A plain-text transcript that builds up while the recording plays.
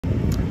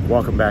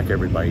Welcome back,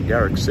 everybody.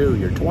 Derek Sue,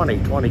 your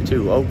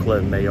 2022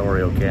 Oakland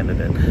mayoral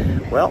candidate.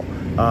 Well,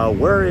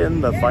 we're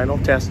in the final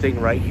testing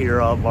right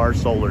here of our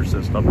solar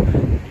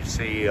system. You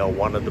see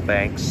one of the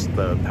banks,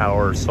 the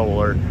power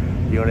solar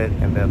unit,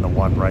 and then the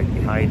one right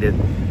behind it.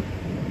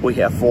 We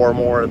have 4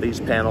 more of these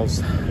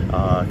panels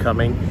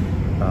coming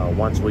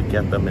once we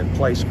get them in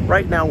place.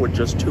 Right now, with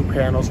just 2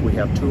 panels, we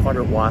have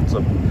 200 watts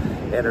of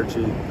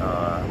energy,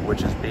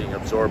 which is being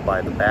absorbed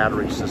by the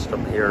battery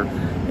system here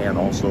and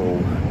also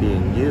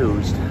being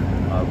used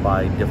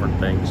by different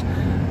things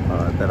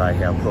that I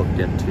have hooked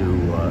into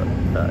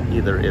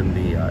either in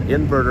the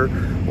inverter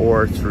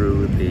or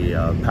through the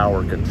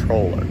power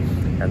controller.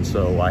 And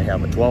so I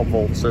have a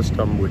 12-volt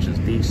system, which is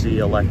DC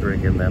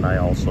electric, and then I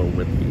also,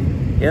 with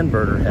the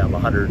inverter, have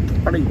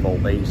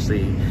 120-volt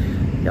AC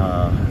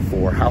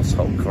for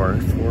household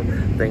current for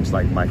things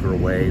like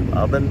microwave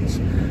ovens,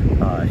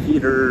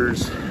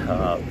 heaters,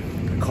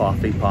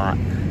 coffee pot.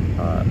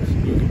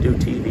 You can do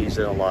TVs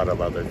and a lot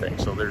of other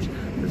things. So there's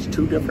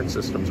 2 different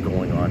systems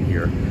going on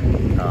here,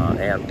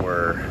 and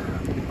we're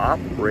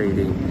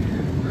operating.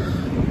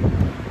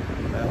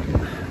 Well,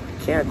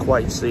 can't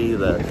quite see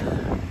the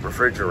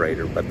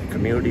refrigerator, but the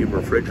community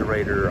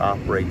refrigerator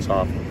operates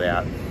off of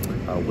that.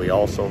 We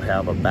also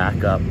have a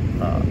backup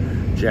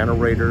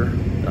generator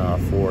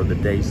for the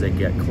days that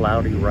get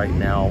cloudy right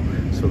now,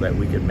 so that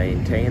we can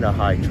maintain a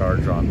high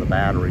charge on the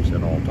batteries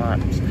at all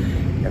times.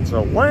 And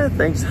so one of the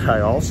things that I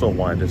also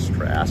wanted to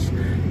stress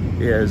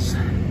is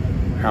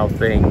how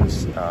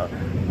things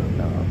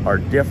are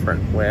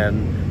different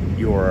when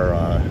you're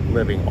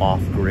living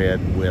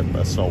off-grid with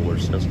a solar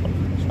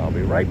system. So I'll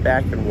be right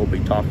back, and we'll be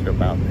talking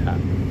about that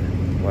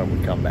when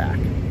we come back.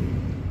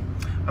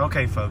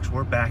 Okay, folks,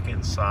 we're back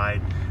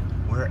inside.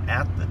 We're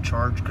at the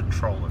charge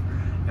controller.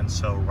 And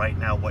so right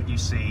now what you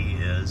see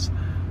is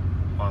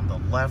on the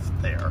left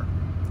there,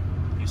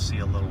 you see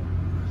a little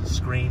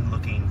screen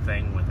looking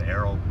thing with the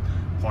arrow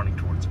pointing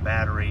towards the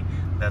battery.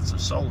 That's a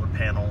solar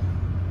panel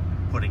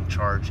putting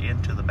charge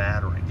into the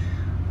battery.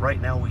 Right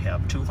now we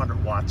have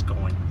 200 watts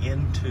going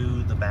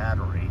into the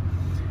battery,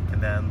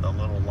 and then the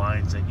little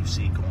lines that you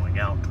see going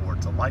out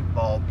towards the light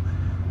bulb,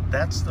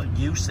 that's the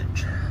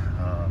usage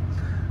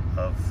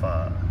of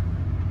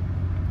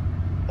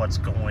what's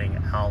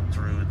going out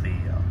through the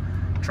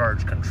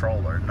charge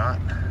controller, not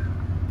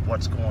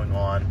what's going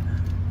on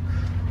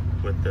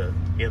with the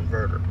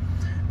inverter.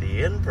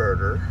 The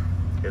inverter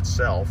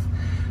itself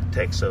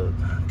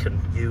can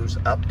use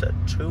up to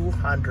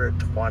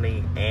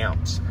 220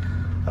 amps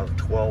of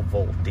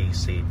 12-volt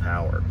DC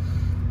power.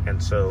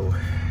 And so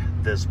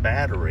this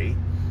battery,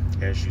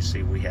 as you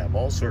see, we have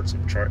all sorts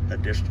of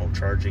additional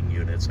charging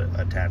units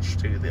attached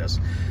to this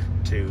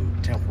to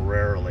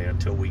temporarily,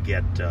 until we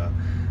get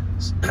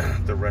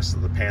the rest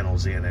of the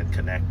panels in and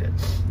connected.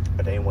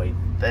 But anyway,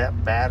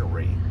 that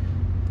battery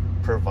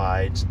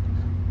provides,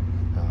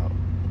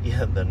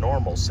 in the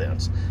normal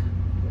sense,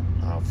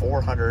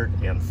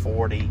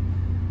 440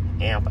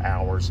 amp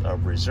hours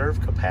of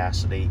reserve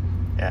capacity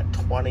at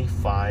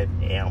 25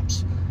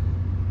 amps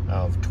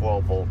of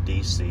 12-volt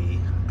DC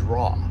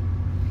draw.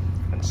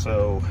 And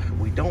so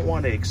we don't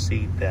want to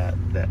exceed that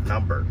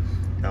number.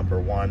 Number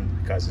one,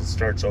 because it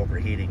starts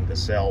overheating the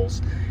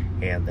cells,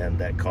 and then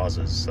that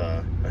causes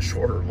a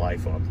shorter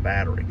life on the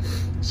battery.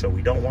 So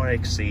we don't want to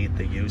exceed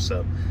the use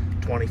of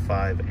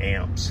 25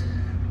 amps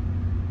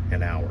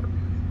an hour.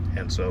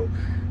 And so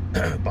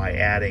by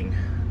adding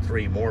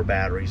 3 more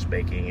batteries,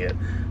 making it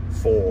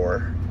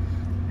 4,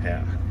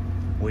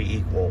 we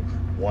equal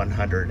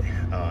 100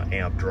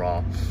 amp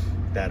draw.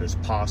 That is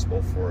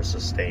possible for a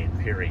sustained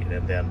period.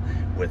 And then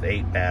with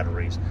 8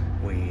 batteries,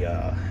 we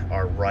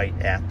are right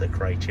at the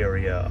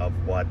criteria of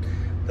what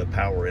the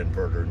power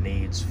inverter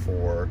needs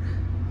for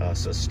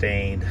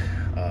sustained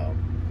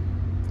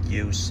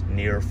use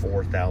near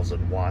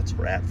 4,000 watts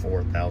or at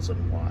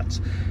 4,000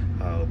 watts.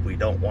 We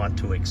don't want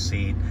to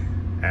exceed,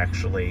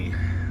 actually,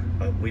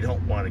 we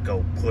don't want to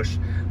go push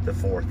the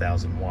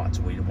 4,000 watts.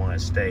 We want to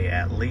stay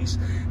at least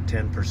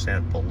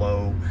 10%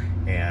 below,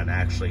 and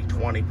actually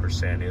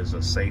 20% is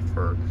a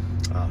safer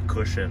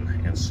cushion.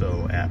 And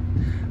so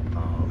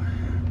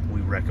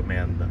we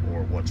recommend,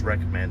 or what's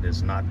recommended,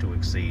 is not to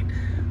exceed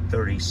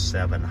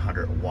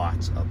 3,700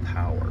 watts of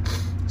power.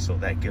 So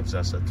that gives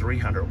us a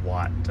 300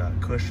 watt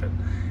cushion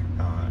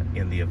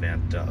in the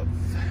event of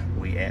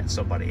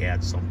somebody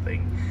adds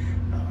something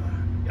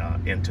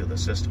into the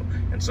system.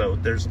 And so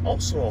there's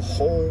also a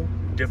whole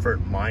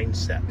different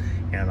mindset,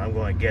 and I'm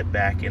going to get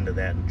back into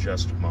that in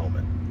just a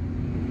moment.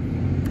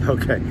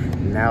 Okay,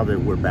 now that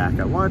we're back,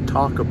 I want to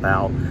talk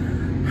about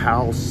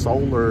how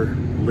solar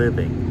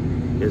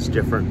living is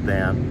different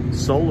than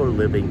solar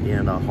living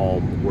in a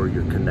home where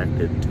you're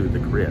connected to the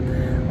grid.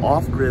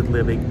 Off-grid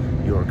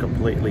living, you're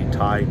completely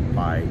tied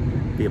by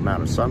the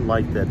amount of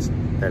sunlight that's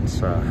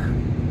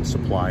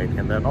supplied,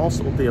 and then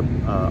also the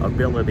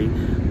ability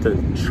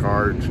to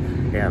charge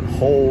and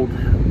hold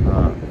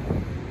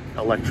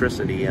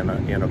electricity in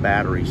a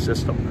battery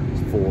system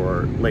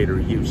for later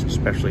use,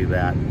 especially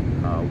that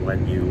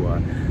when you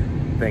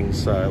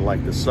things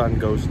like the sun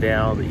goes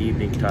down, the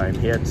evening time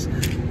hits,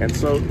 and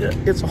so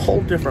it's a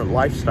whole different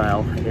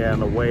lifestyle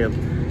and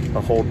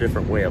a whole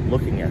different way of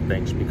looking at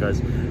things. Because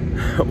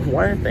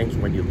one of the things,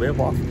 when you live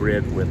off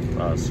grid with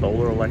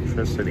solar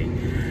electricity,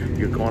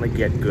 you're going to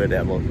get good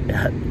at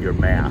your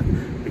math,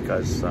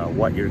 because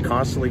what you're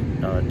constantly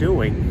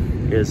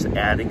doing is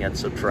adding and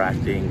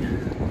subtracting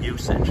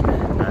usage.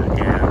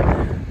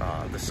 And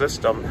the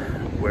system,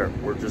 we're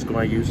just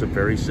going to use a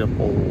very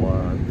simple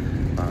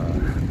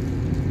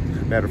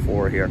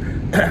metaphor here.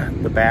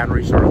 The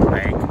batteries are the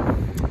bank.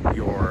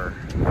 Your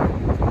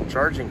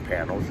charging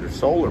panels, your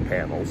solar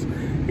panels,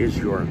 is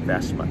your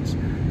investments.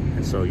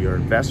 And so your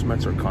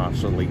investments are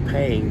constantly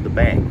paying the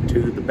bank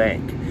to the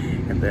bank.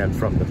 And then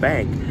from the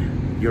bank,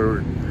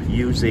 you're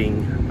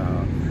using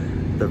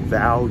the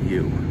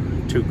value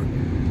to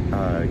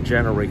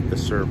generate the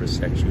service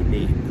that you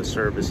need. The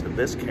service in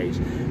this case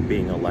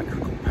being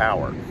electrical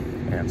power.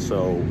 And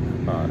so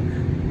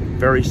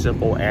very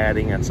simple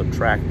adding and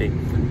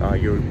subtracting.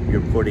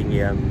 You're putting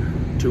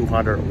in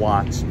 200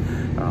 watts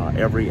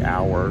every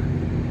hour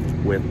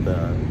with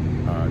the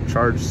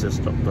charge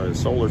system, the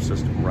solar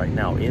system right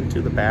now,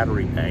 into the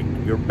battery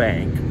bank, your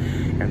bank.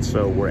 And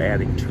so we're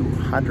adding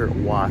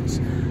 200 watts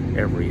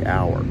every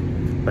hour.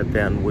 But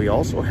then we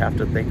also have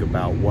to think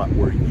about what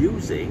we're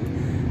using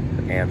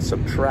and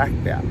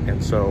subtract that.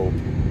 And so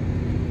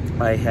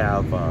I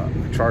have a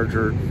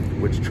charger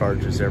which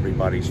charges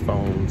everybody's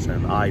phones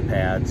and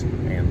iPads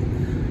and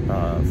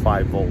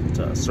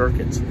 5-volt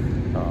circuits.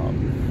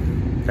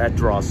 That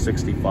draws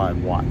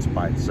 65 watts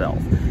by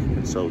itself.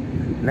 And so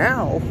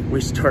now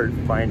we start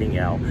finding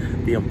out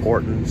the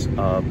importance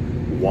of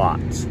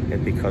watts,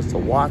 and because the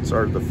watts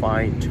are the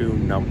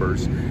fine-tuned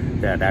numbers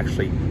that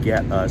actually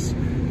get us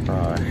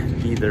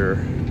either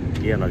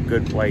in a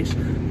good place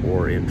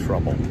or in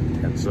trouble.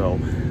 And so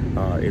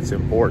it's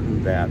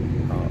important that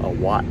a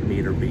watt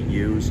meter be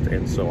used,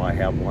 and so I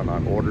have one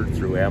on order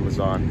through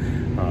Amazon.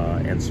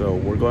 And so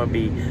we're going to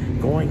be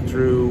going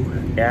through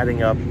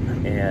adding up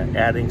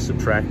and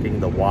subtracting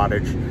the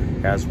wattage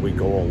as we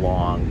go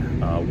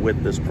along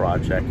with this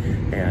project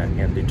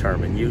and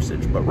determine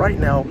usage. But right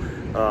now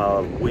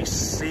we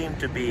seem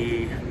to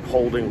be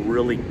holding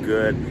really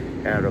good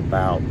at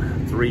about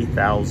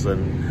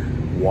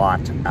 3,000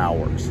 watt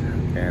hours,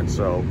 and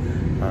so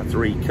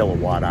 3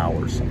 kilowatt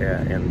hours,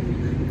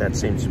 and that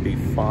seems to be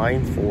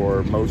fine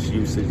for most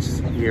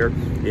usage here.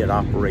 It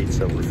operates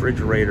a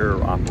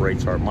refrigerator,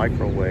 operates our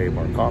microwave,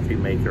 our coffee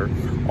maker,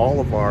 all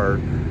of our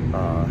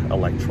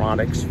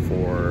electronics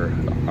for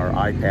our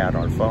iPad,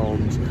 our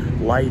phones,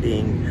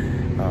 lighting,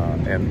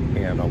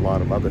 and a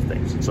lot of other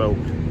things. So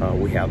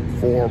we have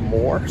 4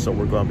 more, so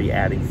we're going to be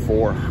adding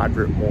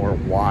 400 more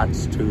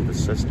watts to the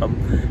system.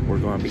 We're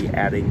going to be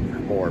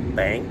adding more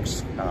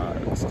banks,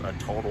 a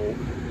total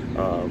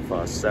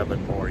of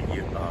 7 more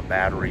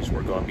batteries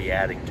we're going to be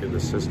adding to the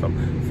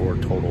system, for a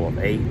total of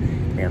 8.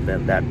 And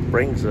then that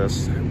brings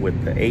us,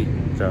 with the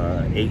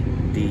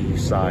 8D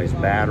size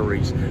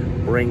batteries,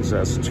 brings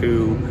us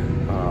to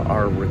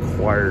our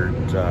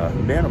required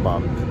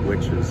minimum,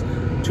 which is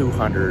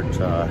 200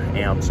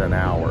 amps an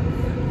hour,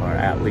 or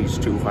at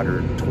least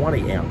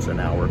 220 amps an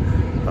hour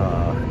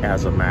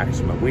as a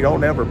maximum. We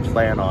don't ever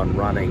plan on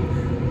running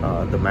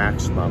the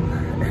maximum,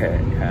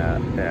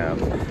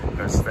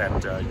 because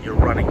that you're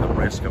running the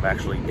risk of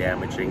actually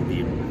damaging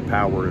the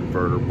power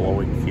inverter,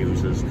 blowing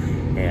fuses,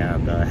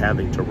 and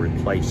having to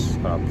replace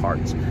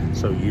parts.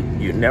 So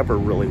you never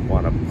really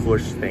want to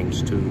push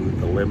things to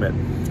the limit.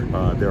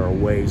 There are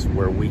ways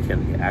where we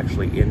can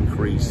actually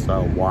increase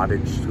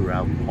wattage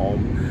throughout the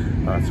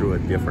home through a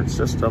different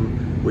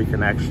system. We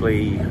can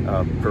actually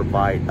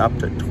provide up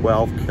to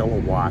 12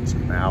 kilowatts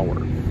an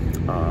hour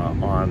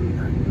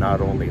on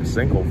not only a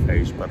single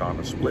phase, but on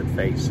a split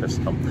phase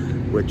system,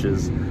 which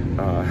is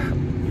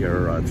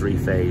your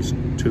 3-phase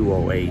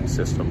 208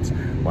 systems,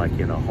 like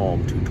in a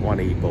home,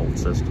 220 volt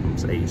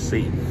systems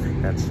AC.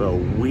 And so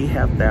we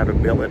have that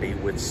ability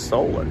with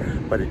solar,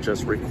 but it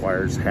just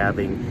requires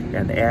having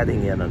and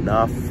adding in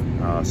enough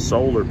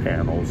solar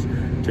panels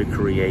to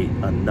create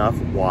enough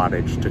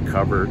wattage to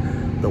cover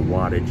the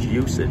wattage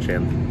usage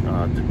and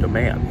the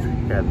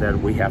demand. And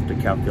then we have to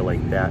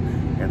calculate that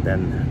and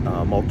then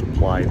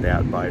multiply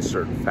that by a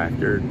certain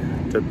factor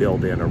to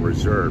build in a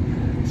reserve.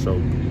 So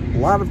a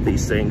lot of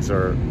these things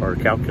are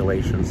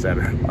calculations that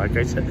are, like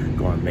I said,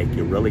 going to make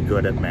you really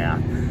good at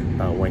math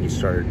when you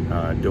start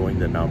doing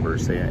the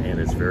numbers. And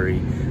it's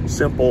very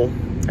simple,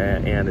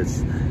 and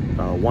it's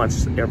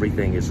once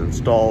everything is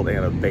installed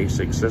and a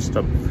basic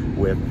system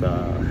with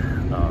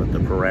the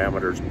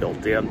parameters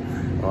built in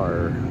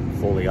are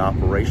fully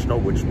operational,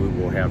 which we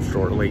will have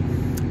shortly,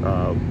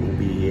 we'll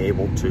be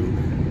able to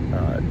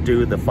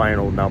do the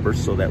final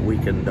numbers so that we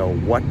can know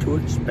what to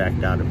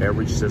expect out of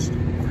every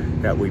system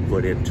that we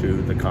put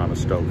into the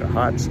Conestoga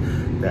huts,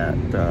 that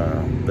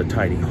the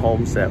tiny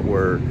homes that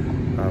we're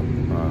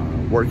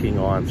working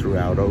on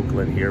throughout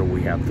Oakland here.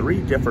 We have 3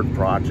 different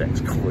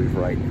projects going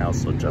right now,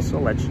 so just to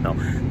let you know,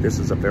 this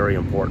is a very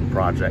important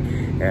project.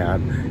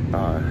 And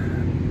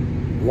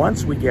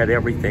once we get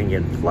everything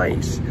in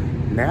place,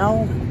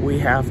 Now we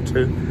have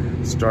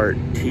to start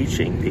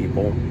teaching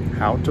people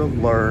how to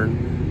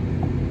learn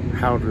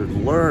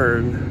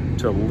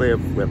to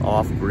live with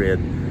off-grid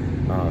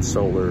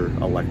solar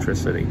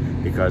electricity,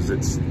 because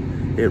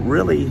it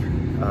really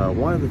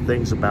one of the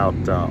things about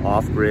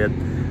off-grid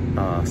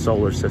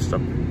solar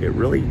system, it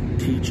really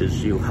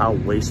teaches you how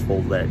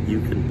wasteful that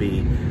you can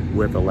be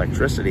with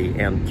electricity,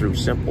 and through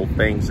simple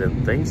things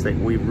and things that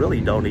we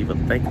really don't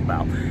even think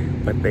about,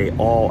 but they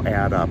all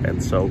add up.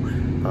 And so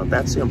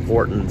that's the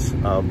importance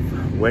of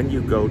when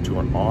you go to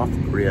an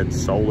off-grid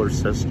solar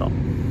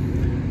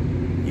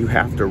system, you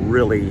have to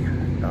really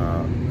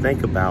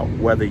think about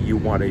whether you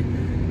want to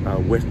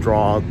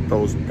withdraw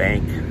those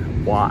bank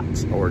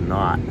watts or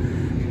not,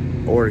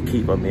 or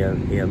keep them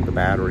in the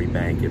battery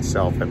bank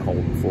itself and hold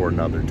them for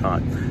another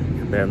time.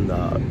 And then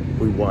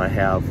we want to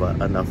have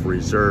enough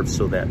reserves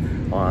so that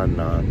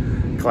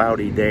on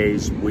cloudy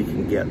days we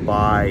can get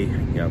by,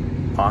 you know,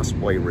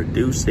 possibly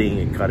reducing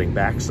and cutting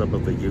back some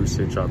of the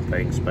usage on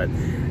things, but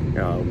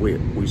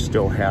we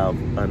still have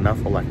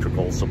enough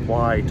electrical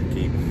supply to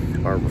keep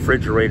our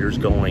refrigerators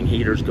going,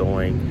 heaters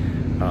going,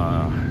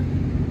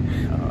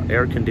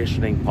 air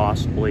conditioning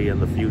possibly in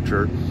the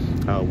future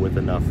with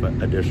enough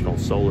additional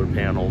solar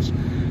panels,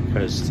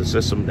 because the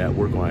system that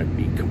we're going to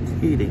be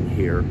completing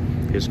here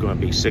is going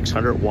to be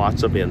 600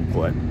 watts of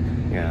input.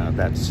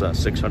 That's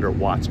 600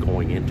 watts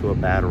going into a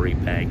battery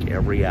bank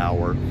every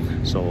hour.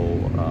 So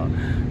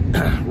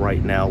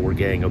right now we're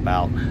getting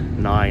about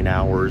 9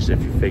 hours.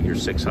 If you figure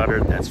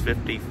 600, that's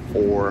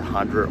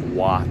 5,400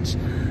 watts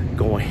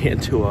going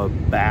into a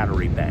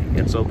battery bank.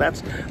 And so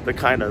that's the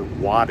kind of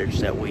wattage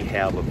that we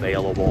have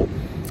available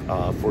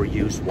for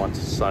use once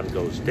the sun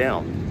goes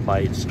down,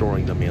 by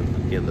storing them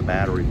in the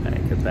battery bank.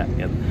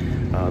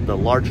 And the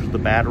larger the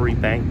battery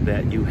bank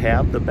that you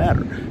have, the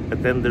better.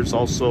 But then there's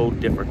also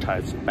different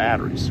types of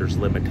batteries. There's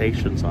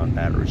limitations on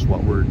batteries.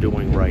 What we're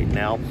doing right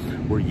now,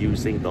 we're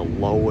using the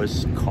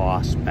lowest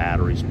cost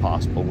batteries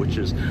possible, which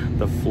is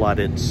the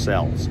flooded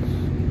cells.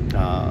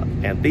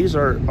 And these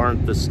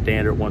aren't the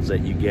standard ones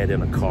that you get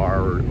in a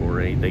car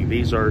or anything.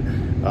 These are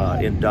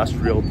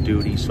industrial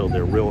duty, so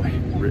they're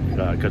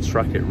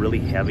constructed really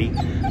heavy.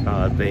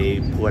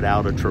 They put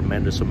out a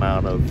tremendous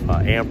amount of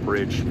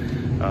amperage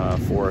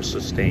for a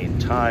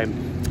sustained time.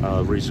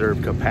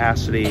 Reserve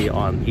capacity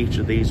on each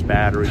of these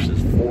batteries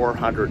is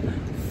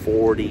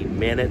 440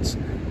 minutes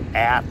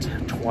at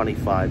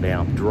 25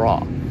 amp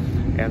draw.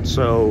 And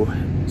so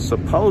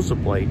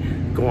supposedly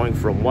going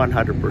from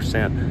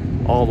 100%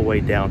 all the way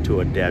down to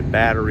a dead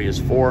battery is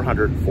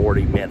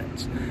 440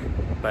 minutes.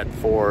 But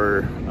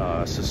for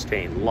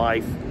sustained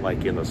life,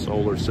 like in a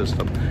solar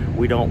system,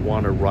 we don't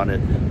want to run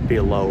it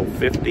below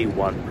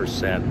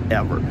 51%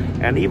 ever.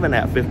 And even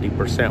at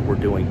 50%, we're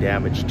doing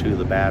damage to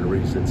the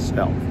batteries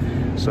itself.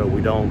 So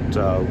we don't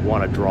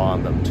want to draw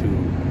on them too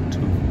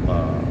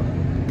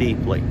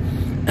deeply.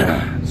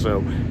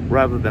 So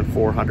rather than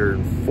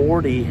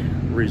 440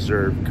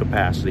 reserve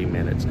capacity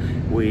minutes,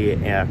 we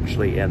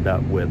actually end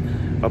up with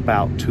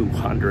about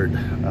 200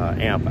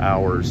 amp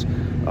hours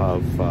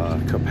of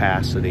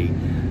capacity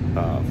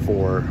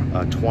for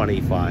a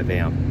 25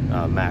 amp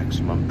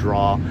maximum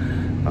draw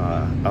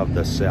of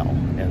the cell.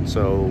 And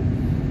so,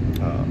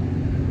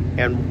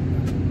 and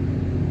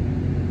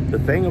the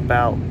thing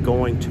about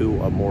going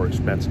to a more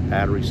expensive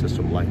battery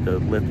system like the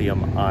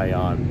lithium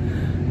ion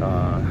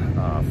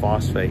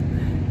phosphate,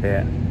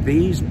 that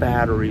these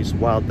batteries,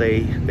 while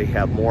they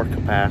have more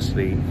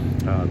capacity,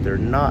 they're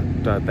not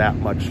that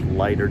much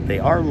lighter. They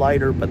are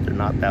lighter, but they're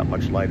not that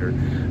much lighter.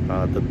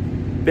 The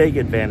big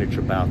advantage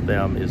about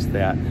them is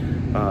that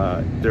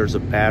there's a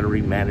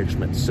battery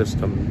management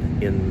system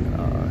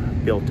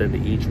built into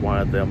each one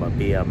of them, a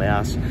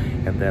BMS,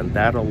 and then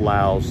that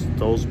allows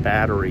those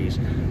batteries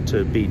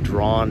to be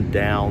drawn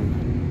down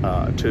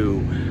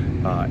to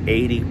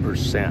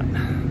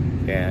 80%.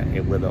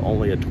 And with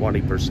only a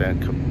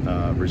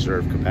 20%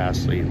 reserve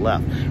capacity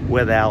left,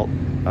 without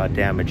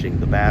damaging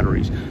the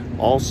batteries.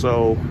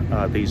 Also,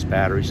 these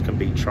batteries can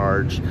be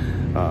charged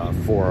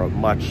for a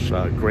much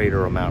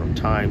greater amount of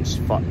times.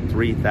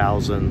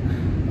 3,000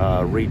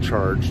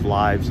 recharge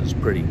lives is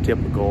pretty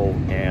typical,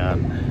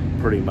 and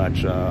pretty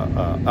much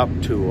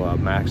up to a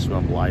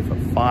maximum life of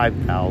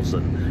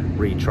 5,000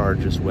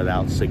 recharges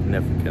without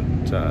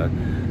significant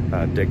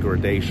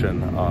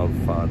degradation of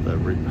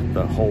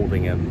the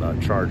holding and the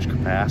charge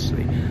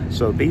capacity.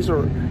 So these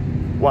are,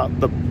 well,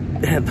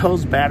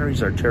 those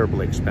batteries are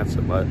terribly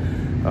expensive.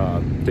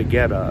 To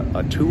get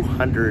a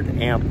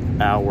 200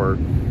 amp hour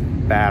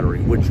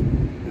battery, which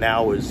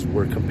now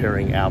we're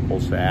comparing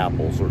apples to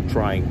apples, or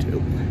trying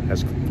to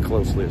as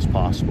closely as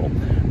possible.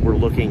 We're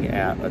looking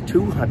at a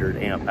 200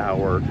 amp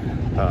hour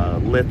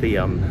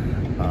lithium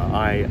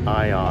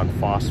ion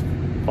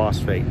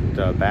phosphate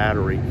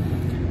battery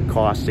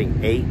costing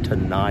 $800 to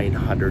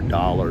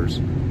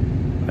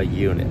 $900 a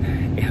unit,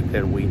 and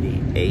then we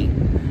need 8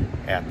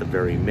 at the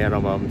very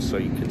minimum. So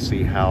you can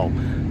see how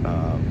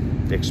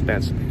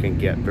expensive it can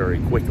get very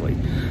quickly.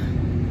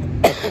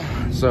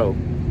 So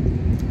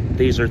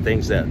these are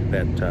things that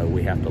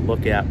we have to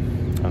look at.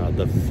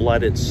 the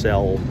flooded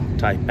cell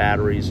type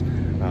batteries.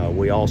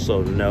 We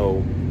also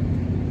know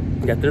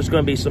that there's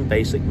going to be some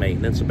basic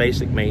maintenance. The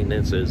basic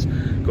maintenance is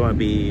going to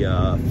be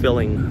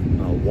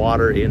filling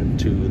water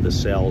into the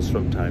cells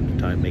from time to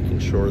time, making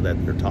sure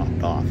that they're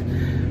topped off.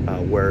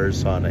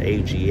 Whereas on an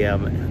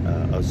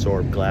AGM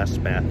absorbed glass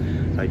mat,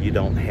 you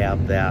don't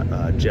have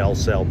that. Gel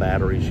cell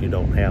batteries, you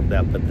don't have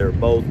that, but they're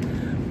both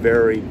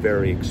very,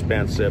 very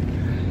expensive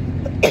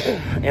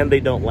and they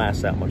don't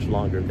last that much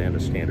longer than a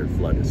standard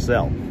flooded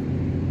cell.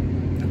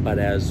 But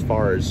as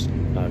far as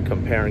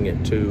comparing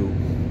it to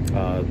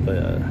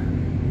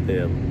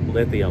the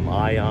lithium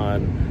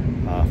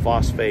ion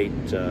phosphate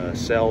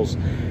cells,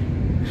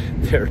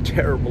 they're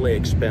terribly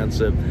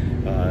expensive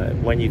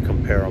when you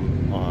compare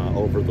them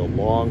over the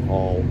long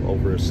haul,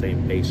 over the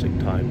same basic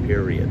time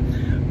period.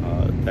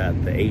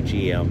 That the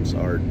AGMs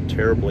are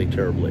terribly,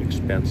 terribly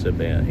expensive,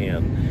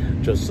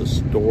 and just the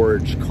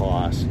storage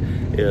cost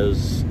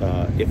is,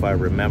 if I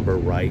remember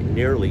right,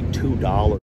 nearly $2